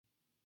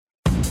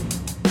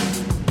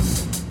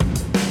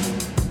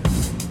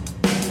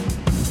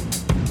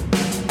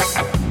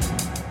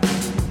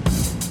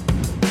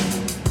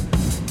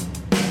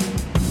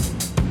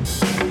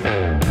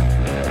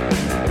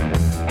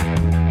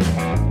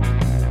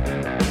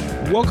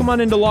Welcome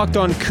on into Locked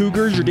On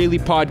Cougars, your daily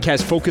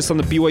podcast focused on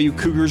the BYU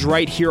Cougars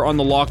right here on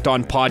the Locked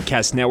On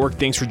Podcast Network.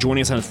 Thanks for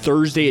joining us on a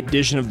Thursday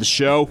edition of the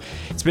show.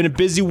 It's been a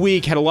busy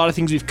week, had a lot of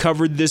things we've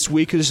covered this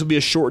week. This will be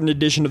a shortened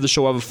edition of the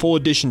show. We'll have a full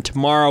edition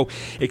tomorrow.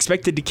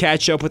 Expected to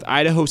catch up with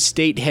Idaho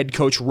State head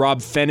coach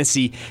Rob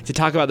Phenicie to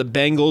talk about the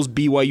Bengals,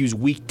 BYU's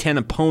Week 10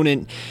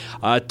 opponent,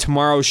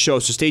 tomorrow's show.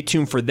 So stay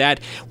tuned for that.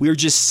 We are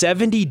just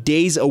 70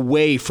 days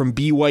away from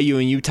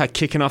BYU and Utah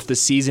kicking off the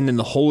season in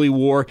the Holy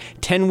War.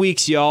 10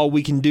 weeks, y'all.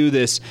 We can do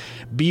this.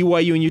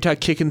 BYU and Utah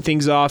kicking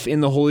things off in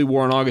the Holy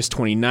War on August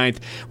 29th.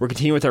 We're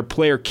continuing with our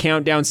player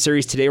countdown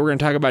series. Today we're going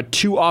to talk about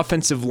two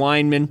offensive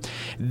linemen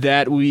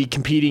that will be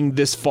competing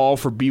this fall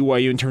for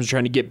BYU in terms of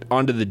trying to get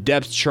onto the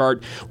depth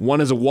chart.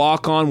 One is a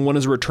walk-on, one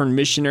is a return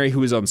missionary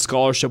who is on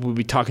scholarship. We'll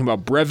be talking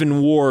about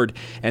Brevin Ward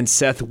and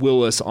Seth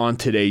Willis on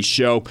today's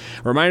show.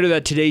 A reminder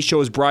that today's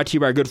show is brought to you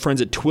by our good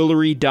friends at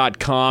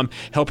Twillory.com,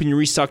 helping you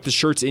restock the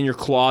shirts in your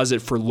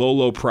closet for low,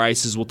 low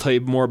prices. We'll tell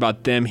you more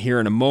about them here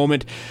in a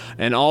moment.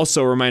 And also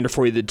a reminder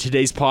for you that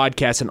today's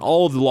podcast and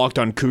all of the Locked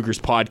On Cougars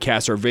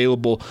podcasts are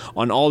available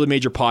on all the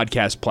major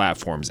podcast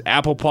platforms: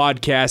 Apple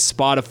Podcasts,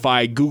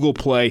 Spotify, Google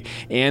Play,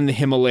 and the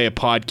Himalaya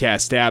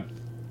Podcast app.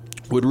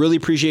 Would really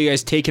appreciate you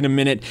guys taking a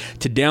minute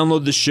to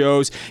download the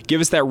shows. Give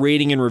us that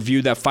rating and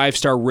review. That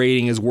 5-star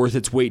rating is worth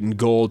its weight in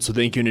gold, so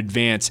thank you in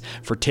advance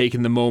for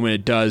taking the moment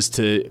it does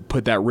to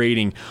put that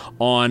rating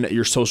on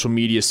your social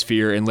media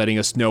sphere and letting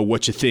us know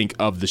what you think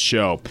of the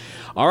show.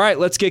 All right,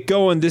 let's get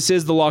going. This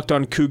is the Locked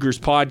On Cougars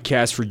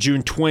podcast for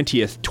June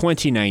 20th,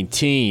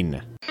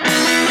 2019.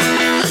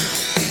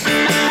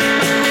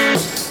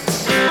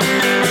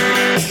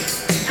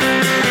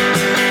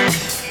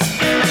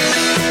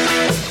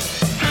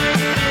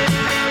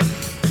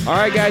 All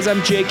right, guys,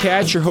 I'm Jake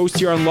Hatch, your host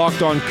here on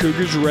Locked On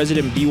Cougars, your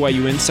resident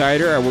BYU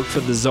insider. I work for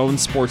the Zone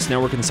Sports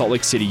Network in Salt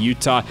Lake City,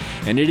 Utah,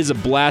 and it is a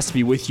blast to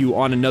be with you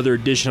on another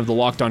edition of the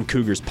Locked On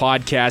Cougars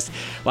podcast.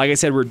 Like I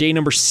said, we're day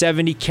number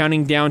 70,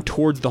 counting down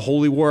towards the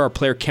Holy War. Our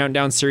player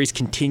countdown series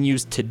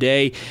continues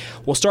today.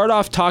 We'll start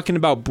off talking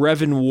about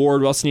Brevin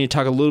Ward. We also need to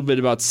talk a little bit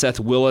about Seth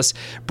Willis.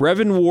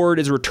 Brevin Ward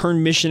is a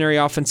return missionary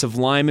offensive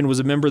lineman, was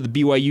a member of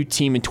the BYU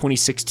team in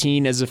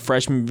 2016 as a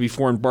freshman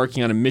before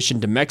embarking on a mission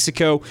to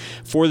Mexico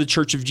for the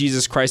Church of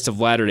Jesus Christ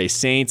of Latter-day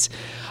Saints.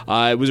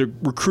 It was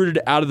recruited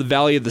out of the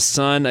Valley of the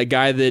Sun, a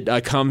guy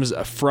that comes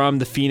from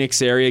the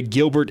Phoenix area,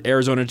 Gilbert,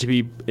 Arizona, to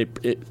be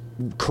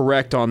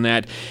correct on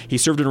that. He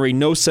served in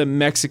Reynosa,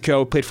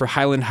 Mexico, played for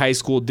Highland High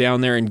School down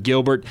there in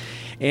Gilbert,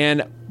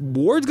 and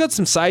Ward's got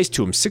some size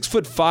to him.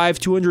 6'5",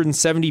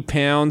 270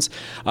 pounds.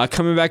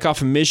 Coming back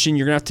off a mission,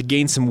 you're going to have to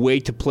gain some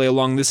weight to play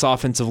along this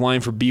offensive line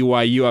for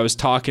BYU. I was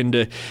talking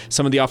to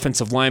some of the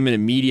offensive linemen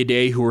at Media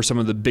Day who are some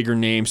of the bigger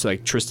names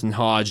like Tristan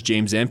Hodge,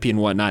 James Empey, and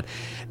whatnot.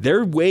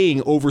 They're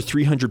weighing over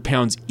 300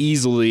 pounds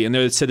easily, and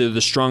they said they're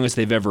the strongest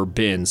they've ever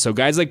been. So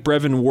guys like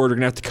Brevin Ward are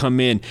going to have to come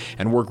in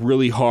and work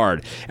really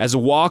hard. As a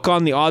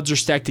walk-on, the odds are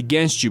stacked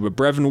against you, but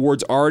Brevin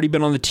Ward's already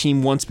been on the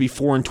team once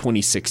before in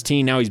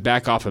 2016. Now he's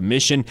back off a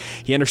mission.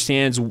 He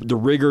understands the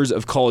rigors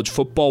of college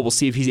football. We'll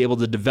see if he's able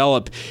to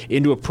develop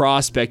into a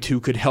prospect who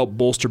could help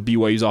bolster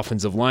BYU's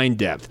offensive line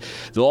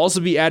depth. They'll also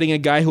be adding a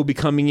guy who'll be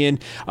coming in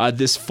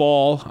this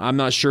fall. I'm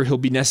not sure he'll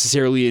be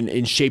necessarily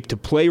in shape to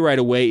play right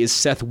away, is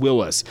Seth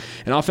Willis,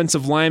 an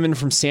offensive lineman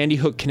from Sandy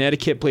Hook,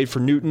 Connecticut, played for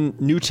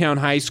Newtown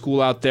High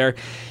School out there.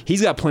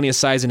 He's got plenty of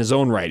size in his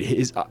own right.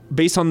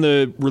 Based on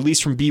the release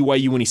from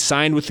BYU when he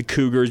signed with the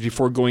Cougars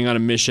before going on a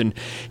mission,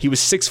 he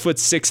was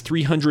 6'6",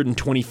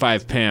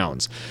 325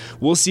 pounds.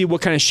 We'll see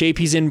what kind of shape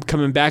he's in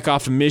coming back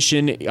off a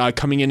mission,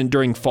 coming in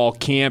during fall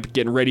camp,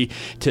 getting ready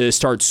to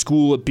start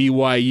school at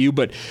BYU.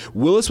 But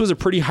Willis was a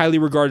pretty highly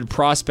regarded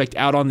prospect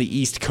out on the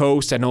East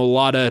Coast. I know a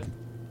lot of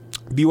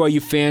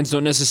BYU fans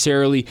don't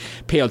necessarily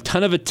pay a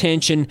ton of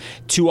attention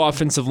to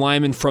offensive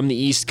linemen from the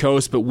East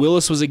Coast, but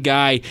Willis was a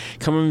guy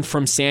coming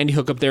from Sandy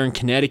Hook up there in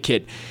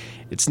Connecticut.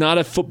 It's not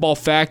a football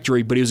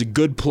factory, but he was a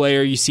good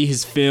player. You see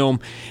his film.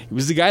 He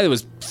was the guy that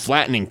was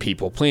flattening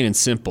people, plain and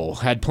simple.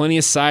 Had plenty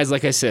of size,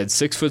 like I said,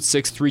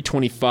 6'6",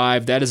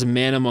 325. That is a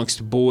man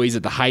amongst boys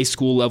at the high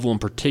school level in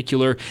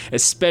particular,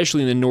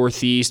 especially in the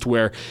Northeast,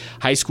 where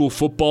high school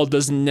football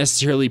doesn't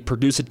necessarily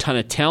produce a ton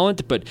of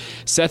talent. But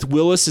Seth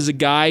Willis is a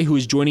guy who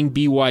is joining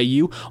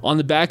BYU on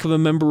the back of a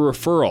member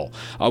referral.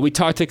 We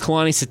talked to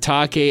Kalani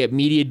Sitake at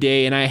Media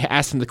Day, and I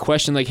asked him the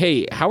question, like,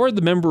 hey, how are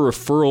the member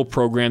referral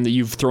program that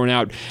you've thrown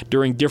out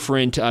during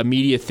different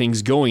media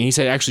things going? He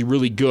said actually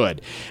really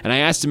good. And I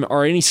asked him,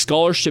 are any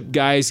scholarship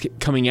guys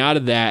coming out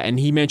of that? And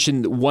he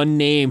mentioned one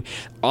name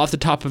off the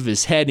top of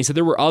his head. And he said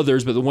there were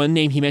others, but the one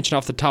name he mentioned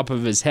off the top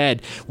of his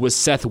head was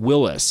Seth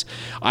Willis.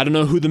 I don't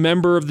know who the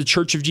member of the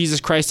Church of Jesus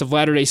Christ of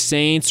Latter-day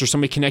Saints or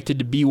somebody connected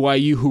to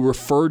BYU who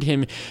referred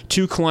him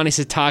to Kalani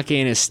Sitake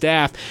and his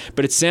staff,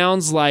 but it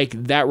sounds like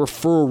that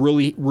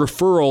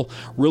referral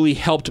really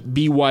helped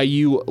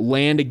BYU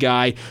land a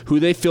guy who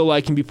they feel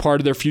like can be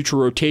part of their future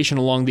rotation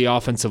along the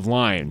offensive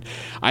line.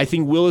 I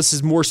think Willis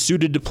is more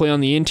suited to play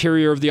on the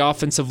interior of the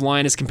offensive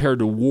line as compared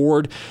to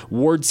Ward.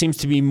 Ward seems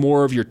to be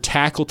more of your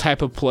tackle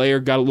type of player,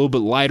 got a little bit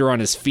lighter on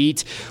his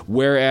feet,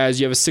 whereas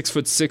you have a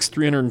 6'6",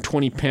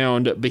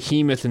 320-pound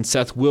behemoth in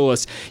Seth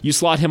Willis. You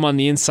slot him on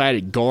the inside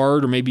at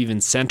guard or maybe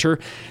even center.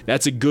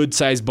 That's a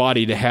good-sized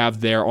body to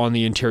have there on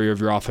the interior of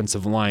your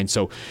offensive line.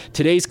 So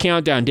today's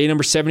countdown, day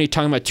number 70,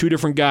 talking about two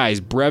different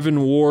guys,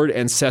 Brevin Ward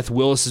and Seth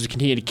Willis, as we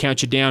continue to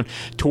count you down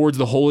towards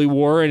the Holy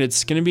War, and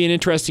it's going to be an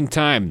interesting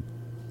time.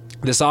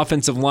 This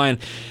offensive line,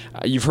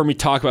 you've heard me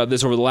talk about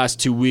this over the last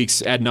 2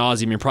 weeks ad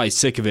nauseum. You're probably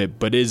sick of it,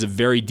 but it is a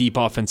very deep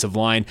offensive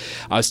line.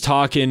 I was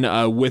talking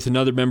with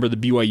another member of the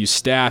BYU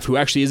staff who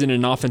actually isn't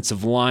an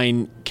offensive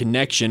line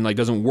connection, like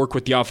doesn't work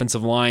with the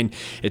offensive line,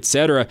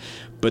 etc.,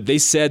 but they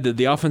said that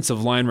the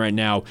offensive line right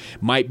now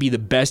might be the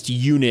best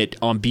unit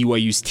on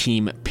BYU's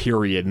team,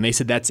 period. And they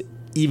said that's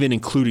even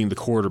including the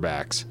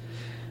quarterbacks.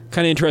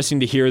 Kind of interesting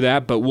to hear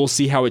that, but we'll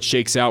see how it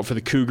shakes out for the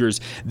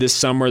Cougars this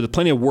summer. There's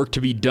plenty of work to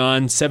be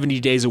done, 70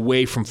 days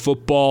away from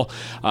football,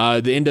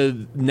 the end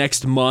of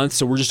next month,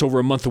 so we're just over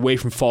a month away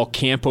from fall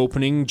camp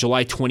opening.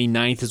 July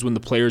 29th is when the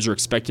players are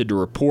expected to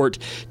report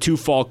to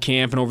fall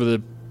camp, and over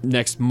the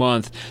next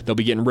month they'll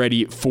be getting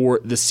ready for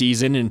the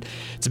season, and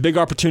it's a big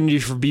opportunity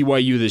for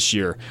BYU this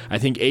year. I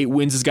think 8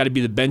 wins has got to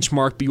be the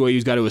benchmark.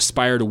 BYU's got to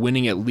aspire to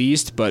winning at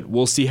least, but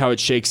we'll see how it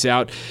shakes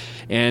out.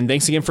 And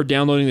thanks again for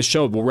downloading the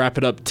show. We'll wrap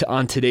it up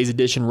on today's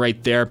edition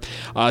right there.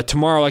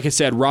 Tomorrow, like I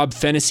said, Rob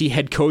Fennessy,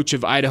 head coach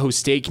of Idaho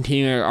State,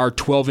 continuing our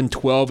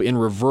 12-12 in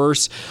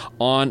reverse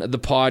on the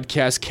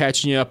podcast,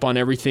 catching you up on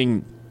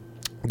everything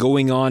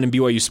going on in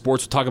BYU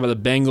sports. We'll talk about the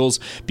Bengals,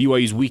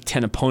 BYU's Week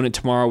 10 opponent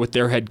tomorrow with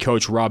their head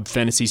coach, Rob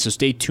Fennessy, so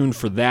stay tuned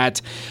for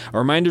that. A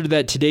reminder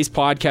that today's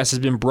podcast has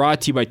been brought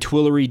to you by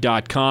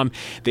Twillory.com.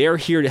 They are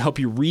here to help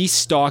you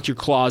restock your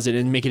closet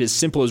and make it as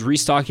simple as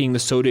restocking the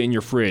soda in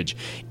your fridge.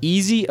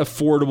 Easy,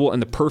 affordable,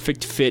 and the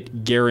perfect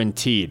fit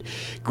guaranteed.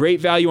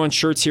 Great value on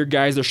shirts here,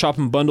 guys. Their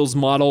shopping bundles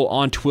model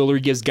on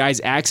Twillory gives guys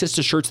access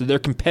to shirts that their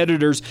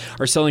competitors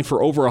are selling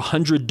for over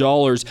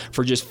 $100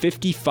 for just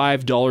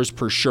 $55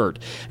 per shirt.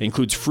 It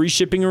includes free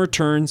shipping and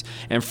returns,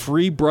 and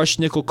free brushed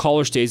nickel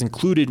collar stays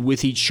included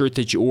with each shirt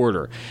that you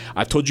order.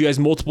 I've told you guys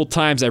multiple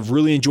times I've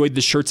really enjoyed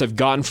the shirts I've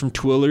gotten from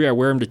Twillory. I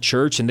wear them to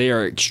church, and they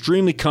are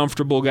extremely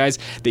comfortable, guys.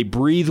 They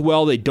breathe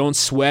well, they don't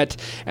sweat,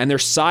 and they're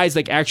sized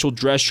like actual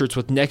dress shirts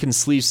with neck and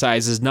sleeve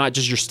sizes, not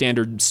just your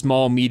standard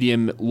small,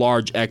 medium,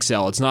 large,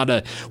 XL. It's not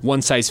a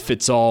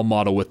one-size-fits-all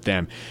model with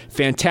them.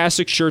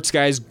 Fantastic shirts,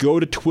 guys. Go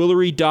to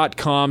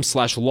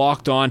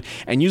Twillory.com/lockedon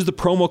and use the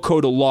promo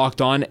code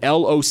LOCKEDON,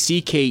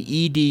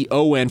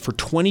 LOCKEDON, for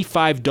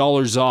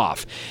 $25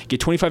 off. Get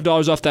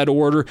 $25 off that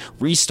order.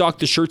 Restock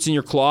the shirts in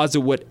your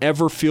closet,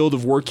 whatever field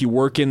of work you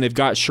work in. They've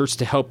got shirts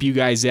to help you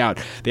guys out.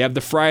 They have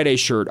the Friday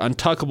shirt,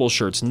 untuckable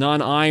shirts,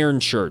 non-iron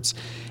shirts.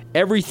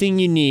 Everything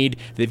you need,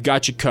 they've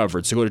got you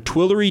covered. So go to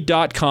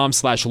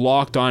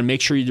Twillory.com/lockedon. Make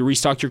sure you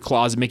restock your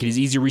closet. Make it as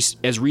easy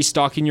as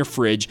restocking your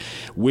fridge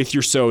with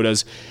your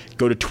sodas.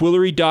 Go to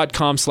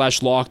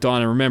Twillory.com/lockedon.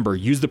 And remember,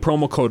 use the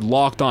promo code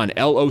LOCKEDON,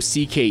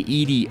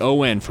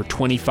 LOCKEDON, for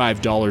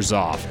 $25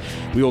 off.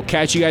 We will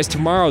catch you guys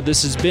tomorrow.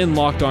 This has been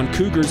Locked On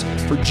Cougars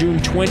for June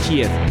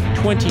 20th,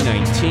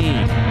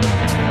 2019.